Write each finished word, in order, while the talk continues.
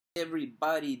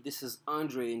Everybody, this is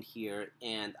Andre in here,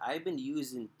 and I've been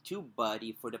using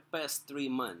Tubebuddy for the past 3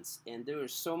 months, and there are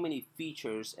so many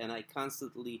features, and I'm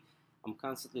constantly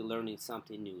learning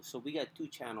something new. So we got two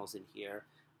channels in here.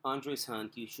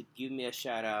 Andreyshunt, you should give me a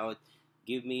shout out,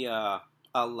 give me a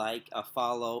like, a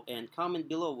follow, and comment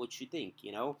below what you think.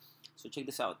 So check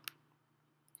this out.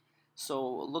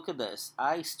 So look at this.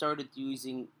 I started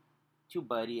using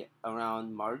TubeBuddy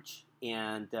around March,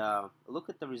 and look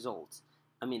at the results.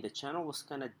 I mean, the channel was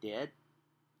kind of dead,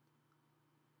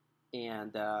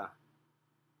 and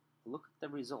look at the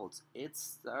results. It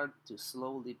started to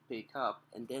slowly pick up,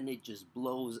 and then it just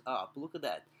blows up. Look at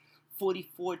that,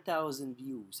 44,000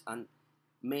 views on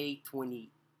May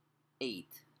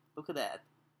 28th. Look at that,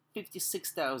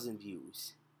 56,000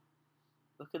 views.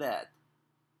 Look at that,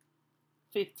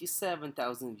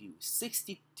 57,000 views,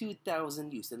 62,000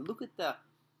 views, and look at the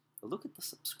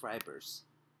subscribers.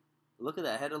 Look at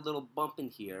that. I had a little bump in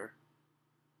here.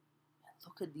 And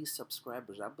look at these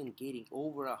subscribers. I've been getting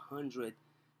over 100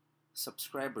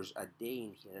 subscribers a day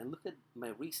in here. And look at my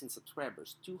recent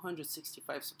subscribers,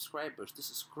 265 subscribers.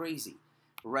 This is crazy.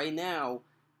 Right now,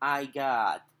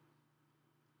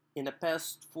 in the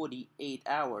past 48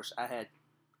 hours, I had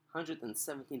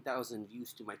 117,000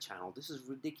 views to my channel. This is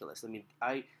ridiculous. I mean,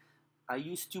 I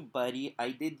used TubeBuddy. I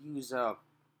did use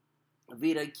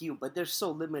vidiq, but they're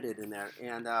so limited in there.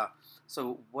 And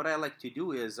so what I like to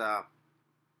do is I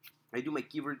do my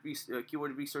keyword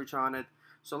research on it.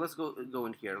 So let's go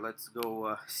in here. Let's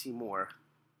go see more.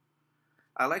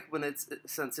 I like when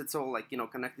since it's all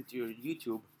connected to your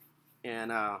YouTube. And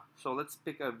so let's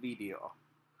pick a video.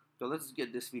 So let's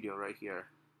get this video right here.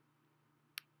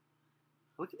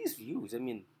 Look at these views. I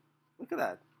mean, look at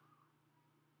that.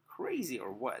 Crazy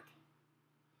or what?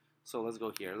 So let's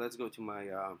go here. Let's go to my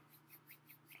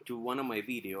to one of my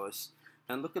videos,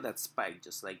 and look at that spike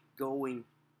just like going.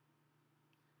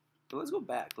 So let's go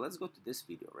back. Let's go to this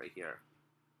video right here.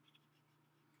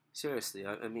 Seriously,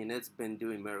 I mean, it's been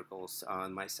doing miracles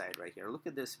on my side right here. Look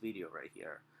at this video right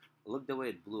here. Look the way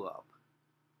it blew up.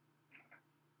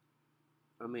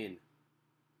 I mean,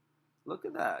 look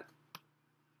at that.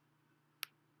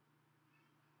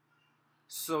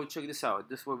 So check this out.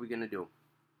 This is what we're gonna do,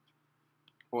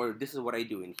 or this is what I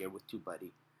do in here with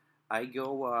TubeBuddy. I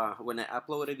go when I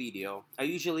upload a video. I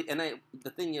usually the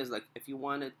thing is, like, if you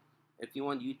want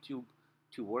YouTube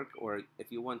to work, or if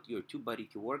you want your TubeBuddy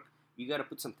to work, you gotta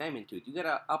put some time into it. You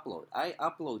gotta upload. I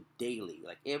upload daily.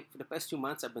 Like for the past 2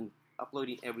 months, I've been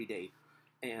uploading every day.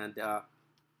 And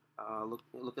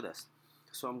look at this.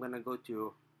 So I'm gonna go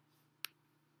to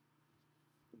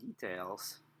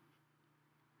details,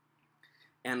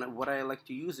 and what I like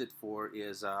to use it for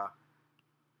is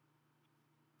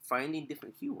finding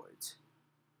different keywords.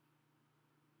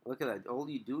 Look at that. All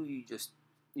you do, you just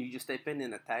type in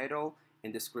a title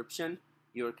and description.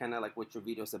 You're kind of like what your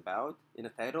video is about in a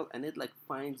title, and it like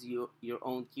finds your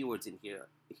own keywords in here.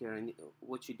 And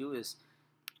what you do is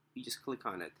you just click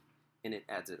on it, and it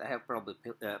adds it. I have probably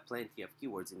plenty of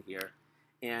keywords in here,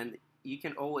 and you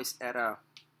can always add a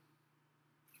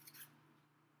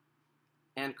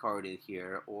end card in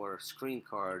here, or screen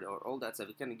card, or all that stuff.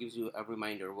 It kind of gives you a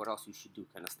reminder what else you should do,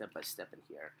 kind of step by step in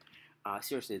here.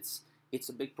 Seriously, it's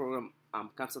a big program. I'm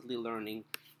constantly learning.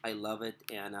 I love it.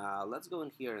 And let's go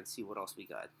in here and see what else we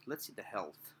got. Let's see the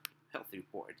health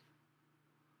report.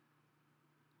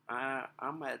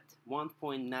 I'm at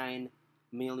 1.9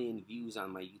 million views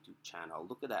on my YouTube channel.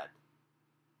 Look at that.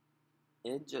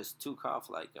 It just took off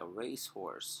like a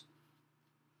racehorse.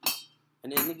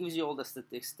 And then it gives you all the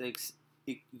statistics.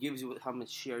 It gives you how many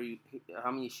shares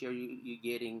you're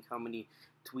getting, how many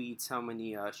tweets, how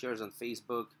many shares on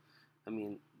Facebook. I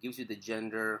mean, gives you the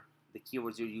gender, the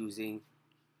keywords you're using.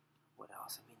 What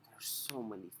else? I mean, there's so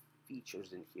many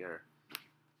features in here.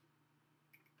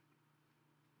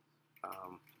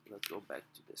 Let's go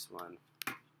back to this one.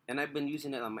 And I've been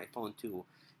using it on my phone too.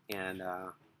 And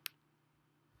okay,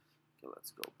 let's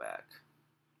go back.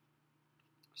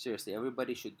 Seriously,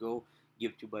 everybody should go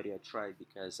give TubeBuddy a try,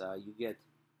 because I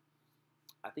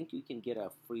think you can get a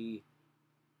free,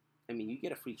 you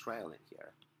get a free trial in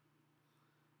here,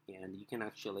 and you can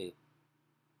actually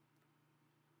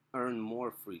earn more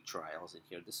free trials in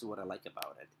here. This is what I like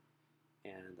about it.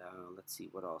 And let's see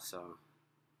what else.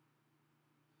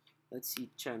 Let's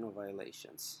see channel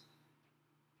violations.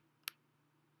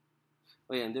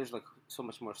 Oh yeah, and there's like so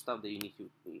much more stuff that you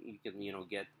can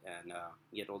get, and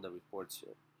get all the reports.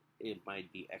 It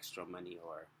might be extra money,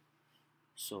 or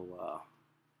so.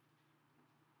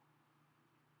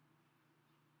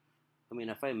 I mean,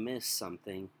 if I miss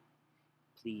something,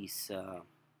 please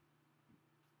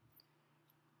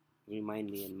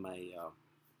remind me in my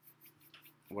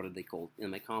what are they called, in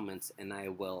my comments, and I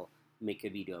will make a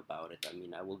video about it. I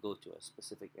mean, I will go to a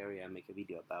specific area and make a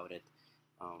video about it.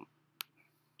 Um,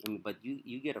 but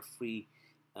you get a free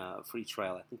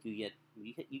trial. I think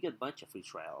you get a bunch of free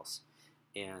trials,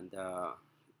 and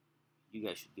you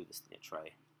guys should give this thing a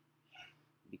try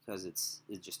because it's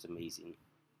just amazing.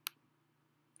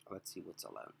 Let's see what's a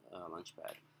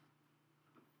launchpad.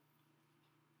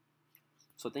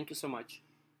 So thank you so much,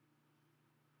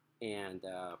 and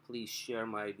please share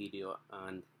my video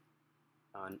on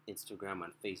Instagram,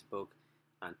 on Facebook,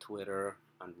 on Twitter,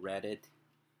 on Reddit,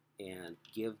 and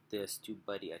give this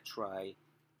Tubebuddy a try.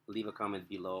 Leave a comment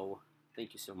below.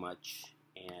 Thank you so much,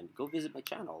 and go visit my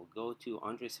channel. Go to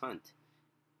Andreyshunt,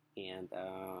 and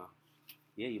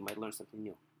yeah, you might learn something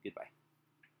new. Goodbye.